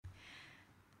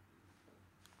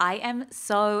I am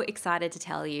so excited to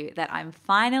tell you that I'm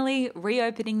finally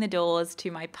reopening the doors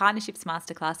to my Partnerships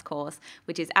Masterclass course,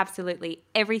 which is absolutely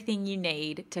everything you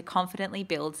need to confidently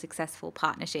build successful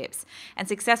partnerships. And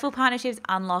successful partnerships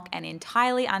unlock an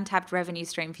entirely untapped revenue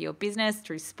stream for your business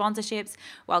through sponsorships,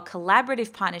 while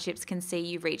collaborative partnerships can see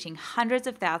you reaching hundreds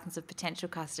of thousands of potential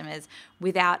customers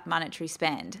without monetary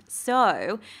spend.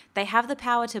 So they have the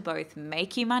power to both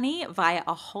make you money via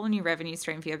a whole new revenue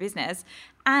stream for your business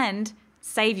and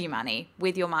save you money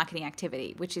with your marketing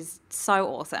activity, which is so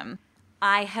awesome.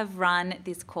 I have run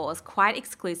this course quite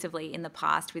exclusively in the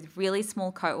past with really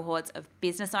small cohorts of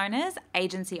business owners,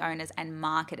 agency owners, and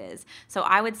marketers. So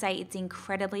I would say it's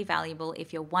incredibly valuable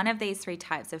if you're one of these three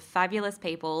types of fabulous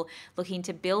people looking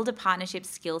to build a partnership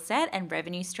skill set and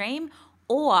revenue stream,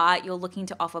 or you're looking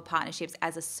to offer partnerships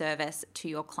as a service to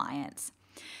your clients.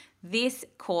 This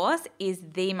course is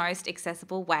the most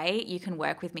accessible way you can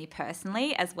work with me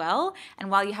personally as well.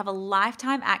 And while you have a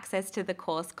lifetime access to the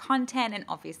course content and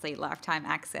obviously lifetime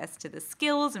access to the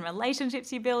skills and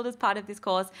relationships you build as part of this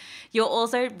course, you're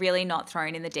also really not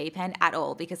thrown in the deep end at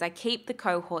all, because I keep the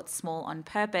cohort small on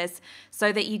purpose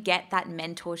so that you get that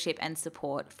mentorship and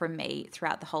support from me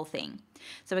throughout the whole thing.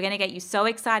 So we're going to get you so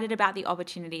excited about the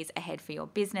opportunities ahead for your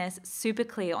business, super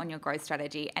clear on your growth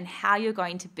strategy, and how you're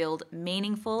going to build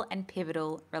meaningful and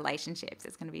pivotal relationships.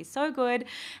 It's going to be so good.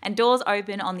 And doors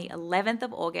open on the 11th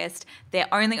of August.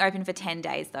 They're only open for 10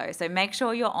 days though. So make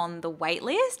sure you're on the wait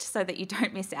list so that you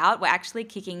don't miss out. We're actually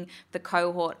kicking the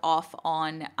cohort off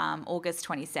on August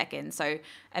 22nd. So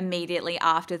immediately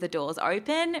after the doors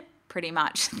open, pretty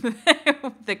much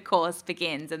the course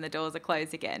begins and the doors are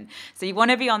closed again. So you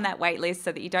want to be on that wait list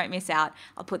so that you don't miss out.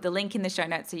 I'll put the link in the show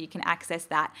notes so you can access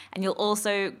that. And you'll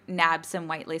also nab some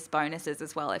waitlist bonuses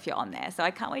as well if you're on there. So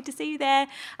I can't wait to see you there.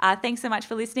 Thanks so much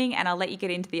for listening, and I'll let you get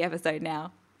into the episode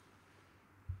now.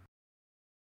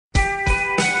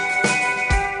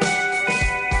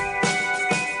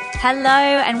 Hello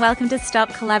and welcome to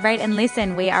Stop, Collaborate and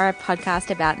Listen. We are a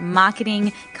podcast about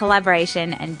marketing,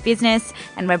 collaboration and business,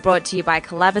 and we're brought to you by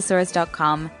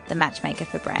Collabosaurus.com, the matchmaker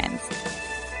for brands.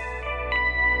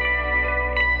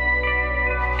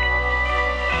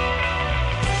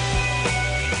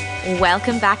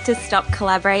 Welcome back to Stop,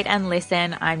 Collaborate and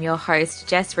Listen. I'm your host,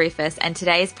 Jess Rufus, and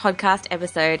today's podcast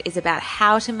episode is about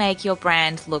how to make your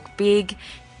brand look big,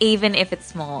 even if it's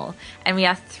small. And we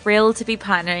are thrilled to be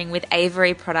partnering with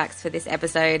Avery Products for this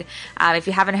episode. If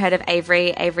you haven't heard of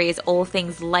Avery, Avery is all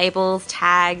things labels,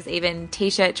 tags, even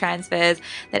t-shirt transfers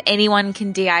that anyone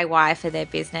can DIY for their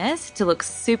business to look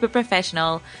super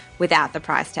professional without the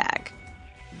price tag.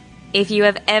 If you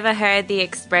have ever heard the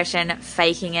expression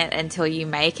faking it until you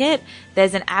make it,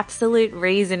 there's an absolute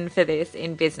reason for this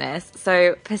in business.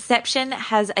 So perception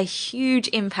has a huge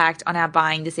impact on our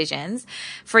buying decisions.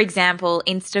 For example,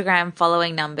 Instagram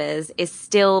following numbers is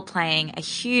still playing a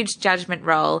huge judgment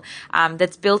role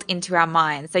that's built into our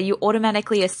minds. So you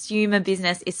automatically assume a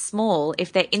business is small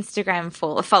if their Instagram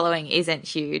following isn't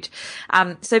huge.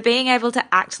 So being able to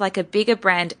act like a bigger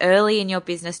brand early in your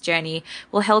business journey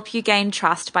will help you gain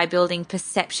trust by building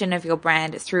perception of your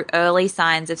brand through early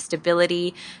signs of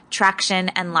stability, traction,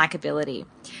 and likability.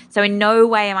 So in no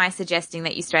way am I suggesting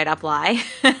that you straight up lie.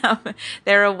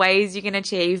 There are ways you can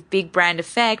achieve big brand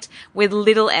effect with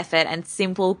little effort and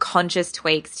simple conscious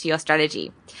tweaks to your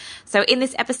strategy. So in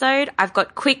this episode, I've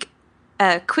got six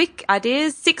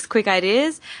quick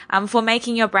ideas for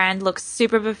making your brand look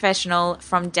super professional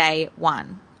from day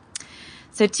one.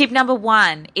 So tip number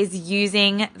 1 is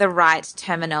using the right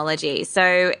terminology.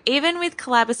 So even with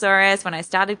Collabosaurus, when I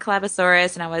started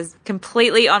Collabosaurus and I was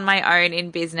completely on my own in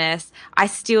business, I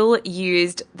still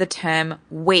used the term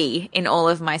we in all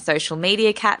of my social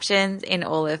media captions, in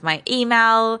all of my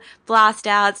email blast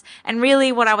outs. And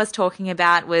really what I was talking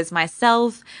about was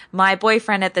myself, my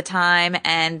boyfriend at the time,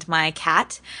 and my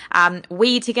cat.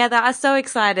 We together are so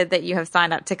excited that you have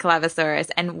signed up to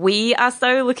Collabosaurus, and we are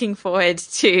so looking forward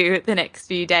to the next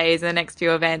few days and the next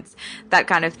few events, that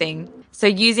kind of thing. So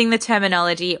using the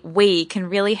terminology we can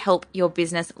really help your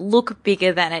business look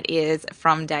bigger than it is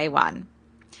from day one.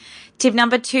 Tip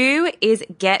number 2 is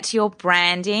get your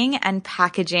branding and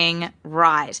packaging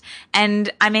right.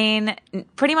 And I mean,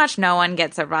 pretty much no one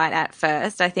gets it right at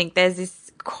first. I think there's this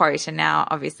quote, and now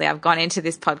obviously I've gone into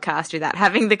this podcast without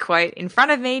having the quote in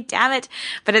front of me, damn it.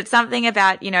 But it's something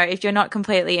about, if you're not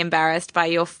completely embarrassed by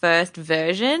your first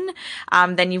version,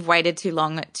 then you've waited too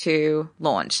long to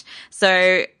launch.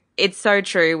 So it's so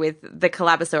true with the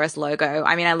Collabosaurus logo.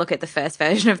 I mean, I look at the first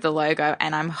version of the logo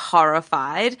and I'm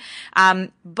horrified.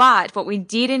 But what we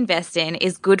did invest in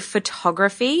is good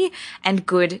photography and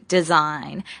good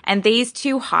design. And these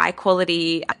two high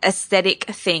quality aesthetic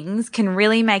things can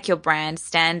really make your brand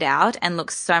stand out and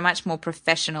look so much more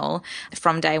professional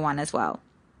from day one as well.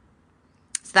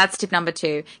 So that's tip number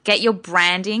 2. Get your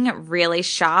branding really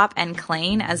sharp and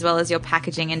clean, as well as your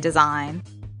packaging and design.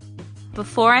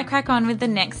 Before I crack on with the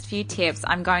next few tips,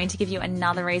 I'm going to give you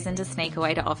another reason to sneak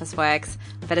away to Officeworks,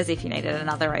 but as if you needed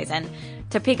another reason,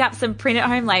 to pick up some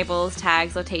print-at-home labels,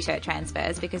 tags, or t-shirt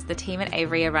transfers, because the team at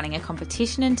Avery are running a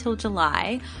competition until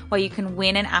July where you can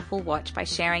win an Apple Watch by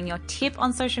sharing your tip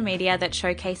on social media that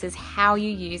showcases how you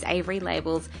use Avery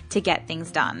labels to get things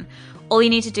done. All you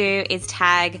need to do is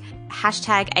tag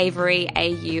 #Avery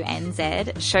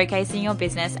AUNZ, showcasing your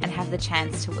business, and have the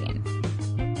chance to win.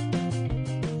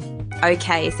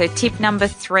 Okay, so tip number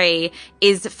 3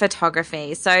 is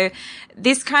photography. So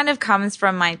this kind of comes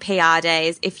from my PR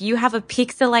days. If you have a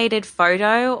pixelated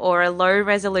photo or a low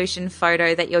resolution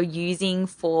photo that you're using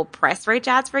for press reach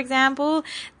ads, for example,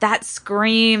 that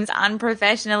screams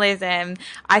unprofessionalism.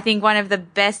 I think one of the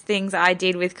best things I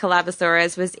did with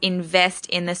Collabosaurus was invest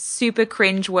in the super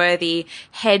cringeworthy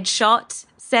headshot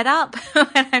setup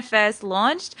when I first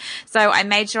launched. So I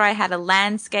made sure I had a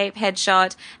landscape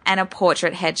headshot and a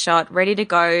portrait headshot ready to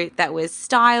go that was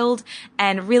styled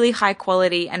and really high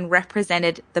quality and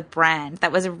represented the brand.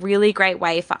 That was a really great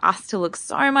way for us to look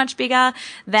so much bigger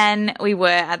than we were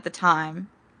at the time.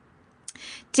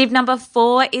 Tip number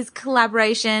 4 is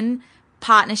collaboration,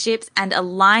 partnerships, and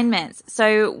alignments.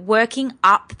 So working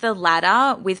up the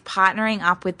ladder with partnering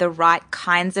up with the right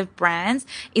kinds of brands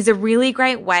is a really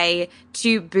great way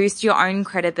to boost your own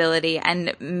credibility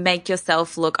and make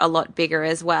yourself look a lot bigger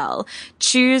as well.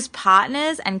 Choose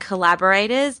partners and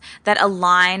collaborators that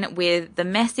align with the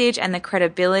message and the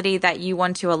credibility that you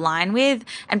want to align with,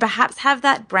 and perhaps have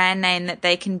that brand name that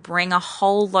they can bring a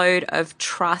whole load of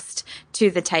trust to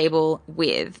the table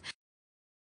with.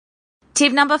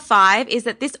 Tip number 5 is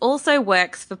that this also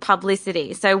works for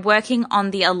publicity. So working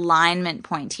on the alignment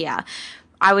point here.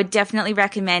 I would definitely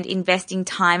recommend investing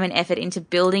time and effort into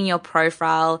building your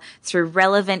profile through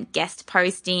relevant guest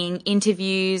posting,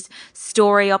 interviews,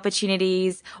 story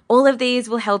opportunities. All of these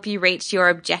will help you reach your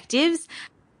objectives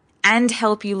and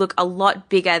help you look a lot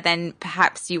bigger than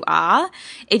perhaps you are.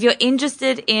 If you're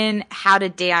interested in how to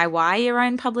DIY your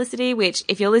own publicity, which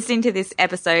if you're listening to this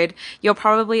episode, you're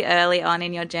probably early on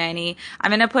in your journey,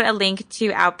 I'm going to put a link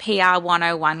to our PR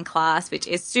 101 class, which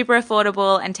is super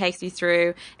affordable and takes you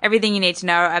through everything you need to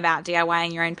know about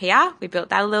DIYing your own PR. We built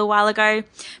that a little while ago,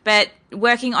 but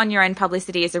working on your own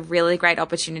publicity is a really great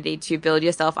opportunity to build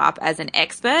yourself up as an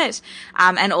expert,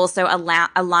 and also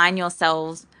align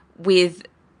yourselves with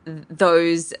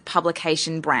those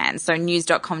publication brands. So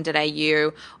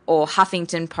news.com.au or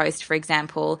Huffington Post, for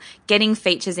example, getting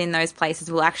features in those places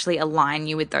will actually align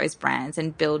you with those brands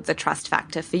and build the trust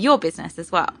factor for your business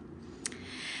as well.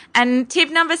 And tip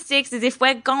number 6 is if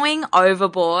we're going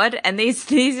overboard, and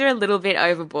these are a little bit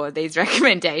overboard, these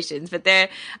recommendations, but there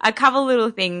are a couple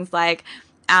little things like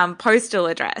postal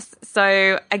address.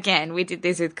 So again, we did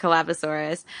this with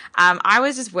Collabosaurus. I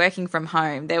was just working from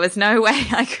home. There was no way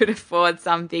I could afford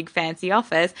some big fancy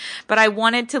office, but I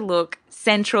wanted to look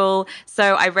central.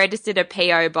 So I registered a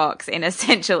PO box in a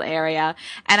central area.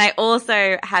 And I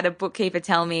also had a bookkeeper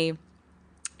tell me,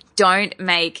 don't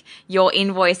make your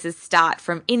invoices start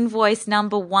from invoice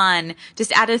number 1.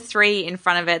 Just add a 3 in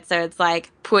front of it. So it's like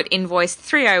put invoice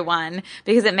 301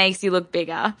 because it makes you look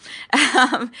bigger.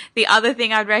 The other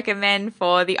thing I'd recommend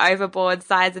for the overboard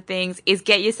sides of things is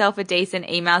get yourself a decent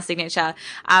email signature.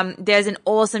 There's an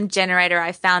awesome generator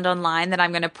I found online that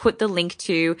I'm going to put the link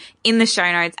to in the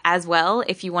show notes as well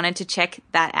if you wanted to check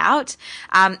that out.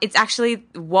 It's actually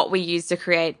what we use to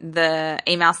create the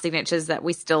email signatures that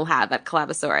we still have at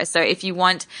Collabosaurus. So if you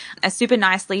want a super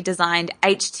nicely designed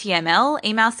HTML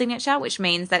email signature, which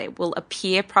means that it will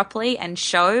appear properly and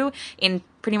show in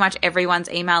pretty much everyone's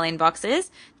email inboxes,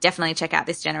 definitely check out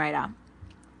this generator.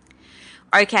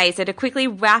 Okay, so to quickly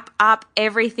wrap up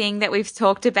everything that we've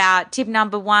talked about, tip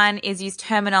number 1 is use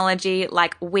terminology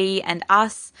like we and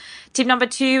us. Tip number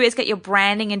 2 is get your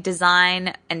branding and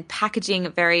design and packaging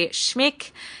very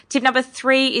schmick. Tip number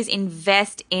 3 is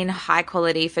invest in high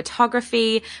quality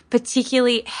photography,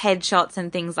 particularly headshots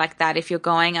and things like that if you're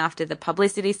going after the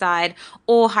publicity side,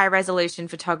 or high resolution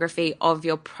photography of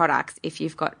your products if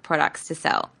you've got products to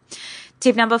sell.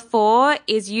 Tip number 4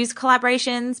 is use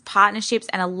collaborations, partnerships,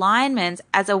 and alignments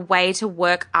as a way to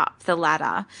work up the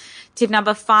ladder. Tip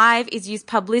number 5 is use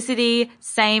publicity.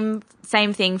 Same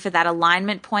thing for that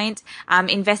alignment point.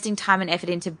 Investing time and effort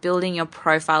into building your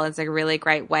profile is a really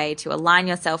great way to align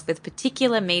yourself with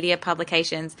particular media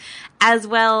publications, as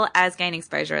well as gain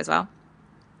exposure as well.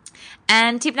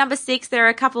 And tip number 6, there are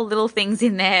a couple little things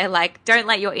in there, like don't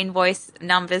let your invoice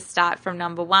numbers start from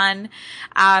number 1.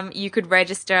 You could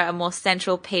register a more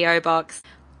central PO box,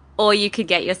 or you could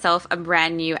get yourself a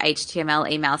brand new HTML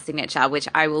email signature, which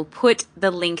I will put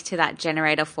the link to that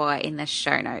generator for in the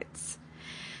show notes.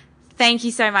 Thank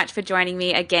you so much for joining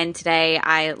me again today.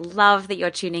 I love that you're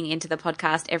tuning into the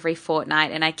podcast every fortnight,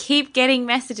 and I keep getting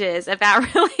messages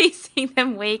about releasing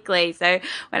them weekly. So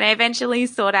when I eventually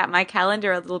sort out my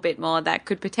calendar a little bit more, that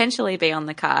could potentially be on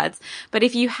the cards. But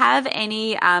if you have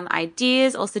any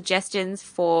ideas or suggestions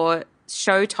for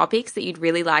show topics that you'd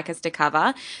really like us to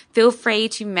cover, feel free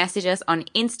to message us on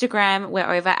Instagram.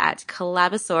 We're over at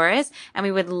Collabosaurus, and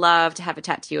we would love to have a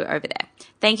chat to you over there.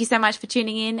 Thank you so much for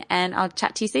tuning in, and I'll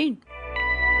chat to you soon.